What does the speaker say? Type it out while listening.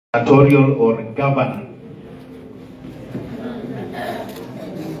Senatorial or governor.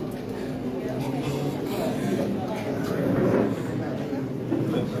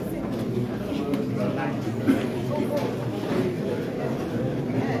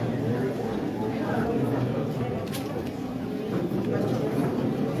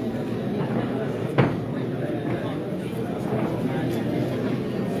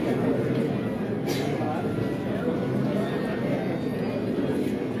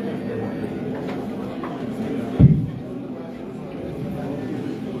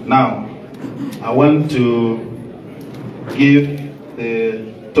 Now, I want to give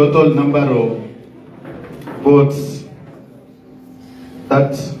the total number of votes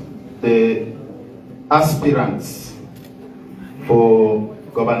that the aspirants for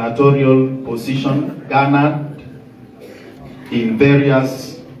gubernatorial position garnered in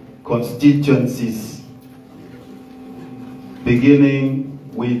various constituencies, beginning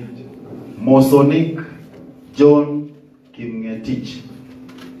with Masonic John Kimngetich.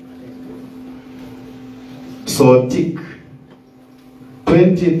 Sotik,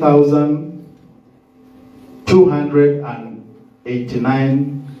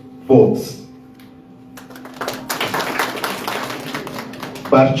 20,289 votes.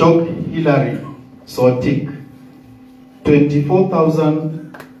 Barchok Hillary, Sotik,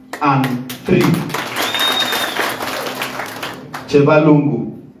 24,003.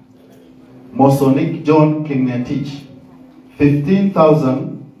 Chebalungu, Masonic John Kimngetich,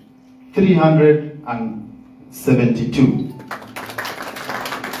 15,372.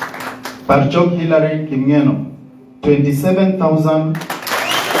 Barchok Hillary Kimngeno,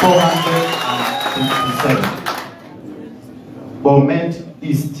 27,457. Bomet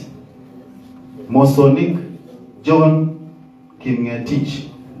East, Masonic John Kimngetich,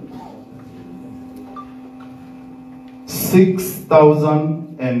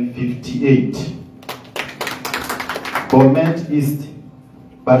 6,058. Bomet East,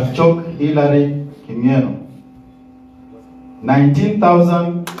 Barchok Hillary Kimngeno,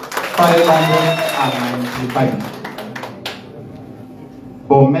 19,595.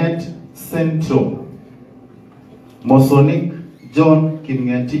 Bomet Central, Masonic John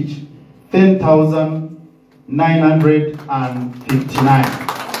Kimngetich, 10,959.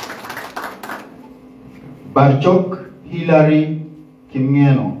 Barchok Hillary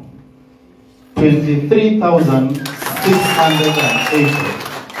Kimngeno, 23,680.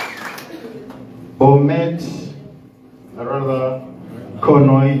 Bomet, rather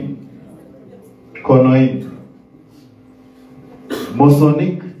Konoin,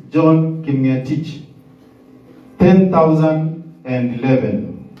 Masonic John Kimngetich, 10,011.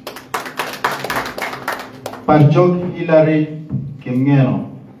 Barchok Hillary Kimngeno,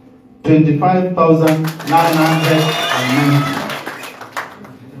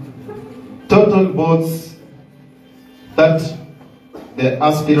 25,990. Total votes that the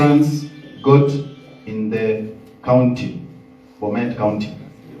aspirants got in the county, Bomet County.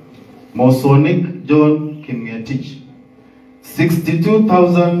 Masonic John Kimngetich,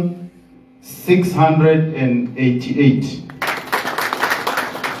 62,688.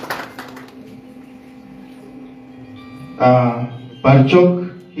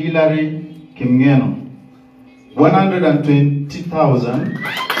 Barchok Hillary Kimngeno,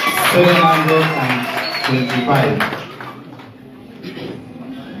 120,725.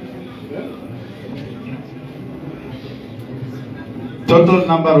 Total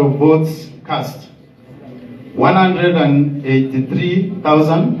number of votes cast,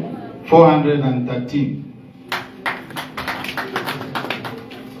 183,413.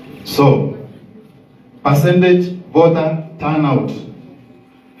 So, percentage voter turnout,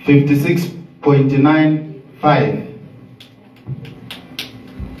 56.95.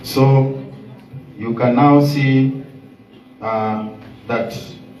 So, you can now see that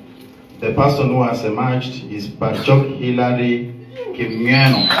the person who has emerged is Barchok Hillary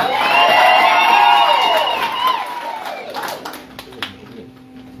Kimngeno.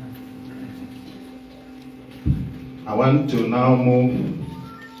 I want to now move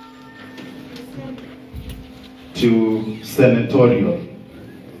to Senatorial.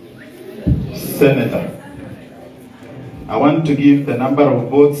 Senator. I want to give the number of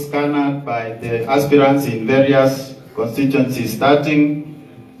votes garnered by the aspirants in various constituencies, starting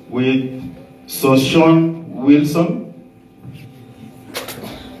with Soshon Wilson,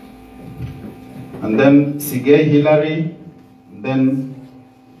 and then Sigay Hillary, then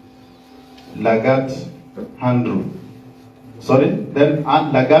Lagat Handru. Then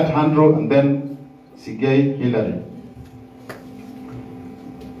Lagat Handru, and then Sigay Hillary.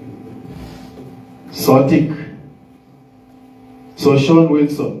 Sotik, Soshon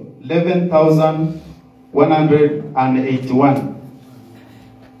Wilson, 11,181.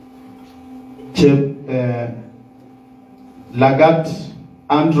 Lagat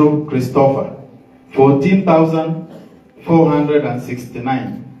Andrew Christopher,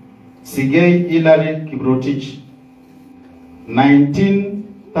 14,469. Sigei Hilary Kiprotich,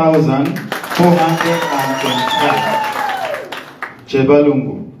 19,425.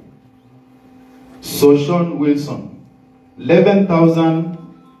 Chebalungu. Soshon Wilson,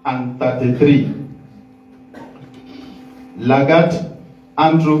 11,033. Lagat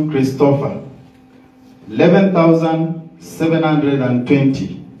Andrew Christopher,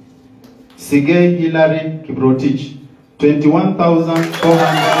 11,720. Sigei Hilary Kiprotich,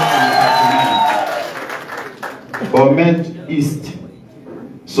 21,439. Bomet East.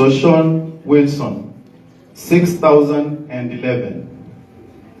 Soshon Wilson, 6,011.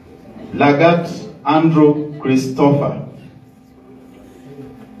 Lagat Andrew Christopher,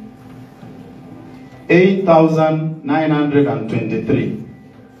 8,923.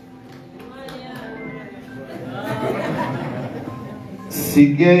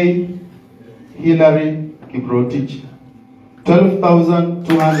 Sigei Hilary Kiprotich,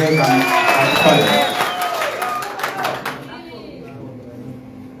 12,205.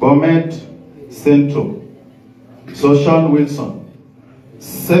 Bomet Central. Soshon Wilson,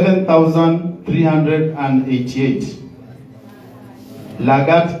 7,388.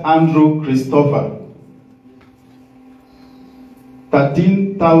 Lagat Andrew Christopher,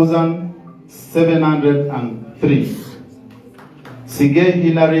 13,703. Sigei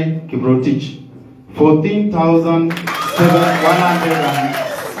Hilary Kiprotich,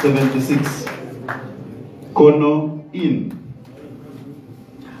 14,176. Kono In.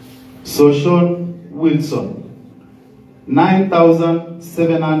 Soshon Wilson,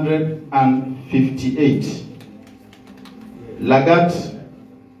 9,758. Lagat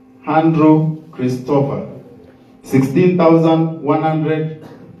Andrew Christopher,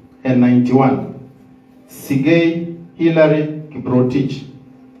 16,191. Sigei Hilary Kiprotich,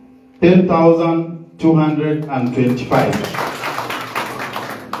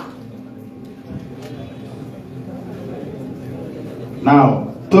 10,225. Now,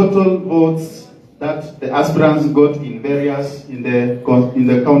 total votes that the aspirants got in various in the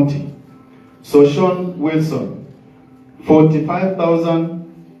county. Soshon Wilson,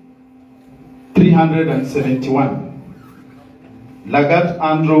 45,371. Lagat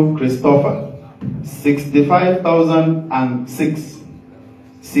Andrew Christopher, 65,006.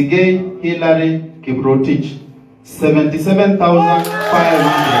 Sigei Hilary Kiprotich,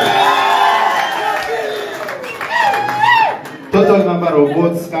 77,500. Total number of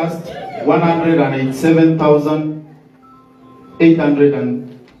votes cast,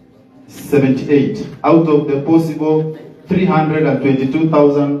 187,878 out of the possible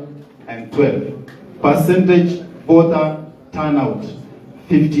 322,012. Percentage voter turnout,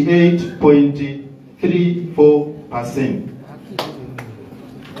 58.34%.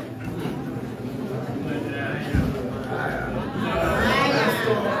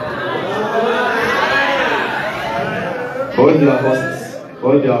 Hold your horses.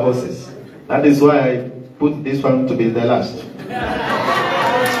 Hold your horses. That is why I put this one to be the last.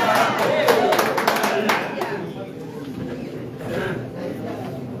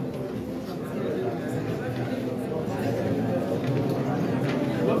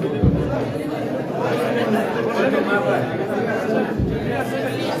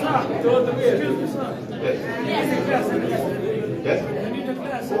 Yes?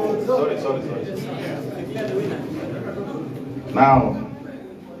 Sorry. Now,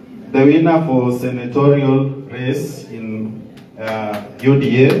 the winner for senatorial race in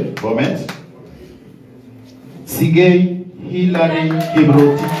UDA, Bomet, Sigei Hilary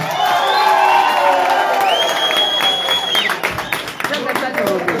Kiprotich.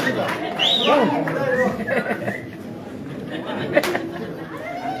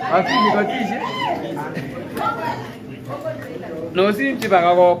 No, see, now,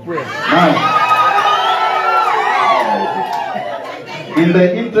 in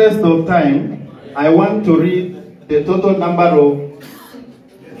the interest of time, I want to read the total number of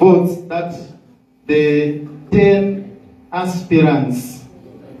votes that the 10 aspirants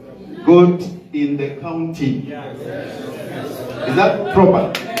got in the county. Is that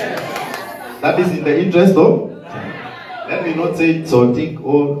proper? That is in the interest of? Let me not say sorting,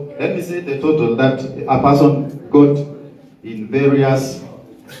 or let me say the total that a person got in various,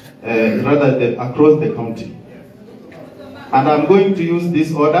 across the county. And I'm going to use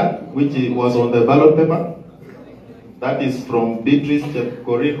this order, which was on the ballot paper. That is from Beatrice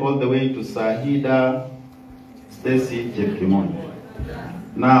Chepkorir all the way to Sahida Stacy Chepkimon.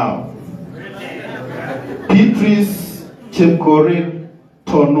 Now, Beatrice Chepkorir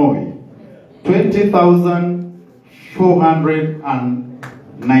Tonoi,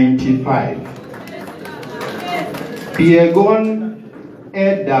 20,495. Piegon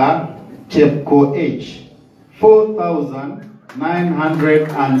Eda Chepkoech,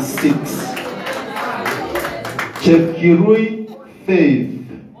 4,906. Chepkirui Faith,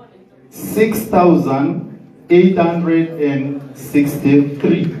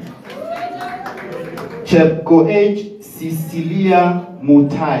 6,863. Chepkoech Cecilia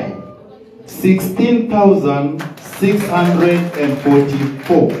Mutai,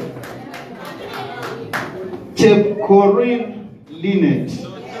 16,644. Chepkorir Linet,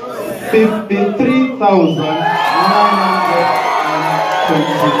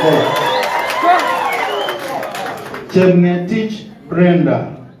 53,924. Chepngetich Brenda,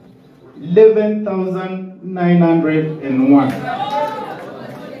 11,901.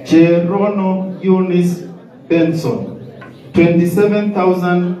 Cherono Eunice Benson,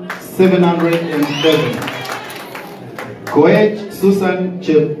 27,711. Koech Susan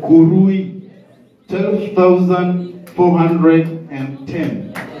Chepkurui,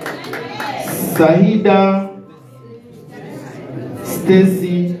 12,410. Sahida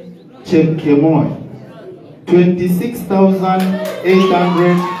Stacy Chepkemoy,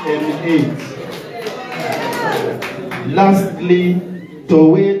 26,808. Lastly,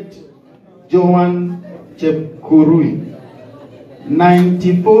 Towet Joan Chepkurui,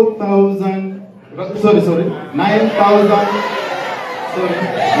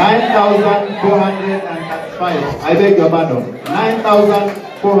 9,435. I beg your pardon.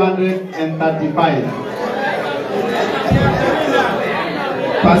 9,435.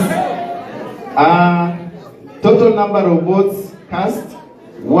 Total number of votes cast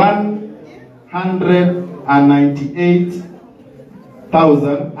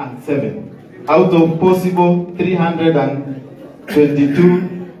 198,007 out of possible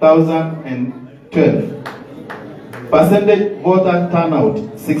 322,012. Percentage voter turnout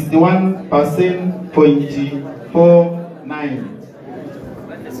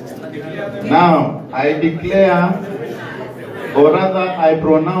 61.49. Now I declare, or rather I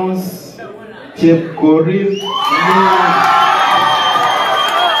pronounce, Chepkorir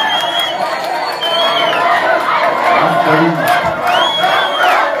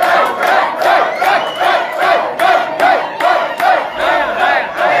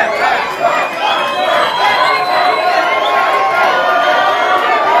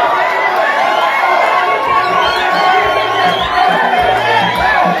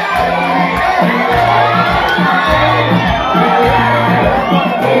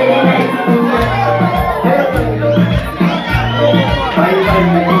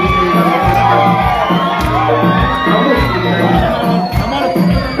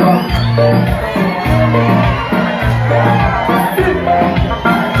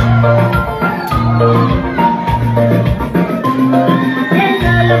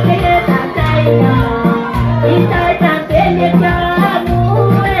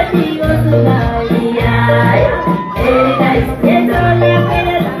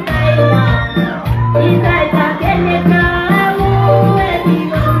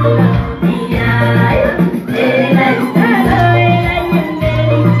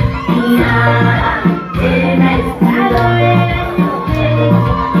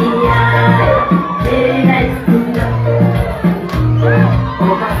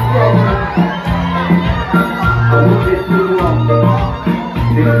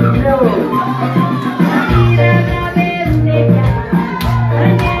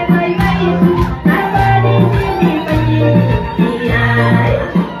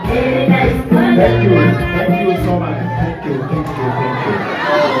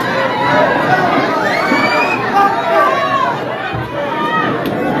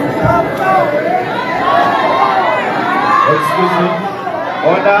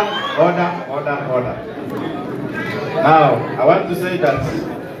Order. Now, I want to say that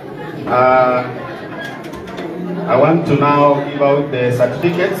I want to now give out the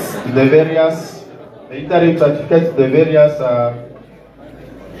certificates to the various, the interim certificates to the various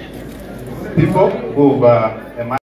people who've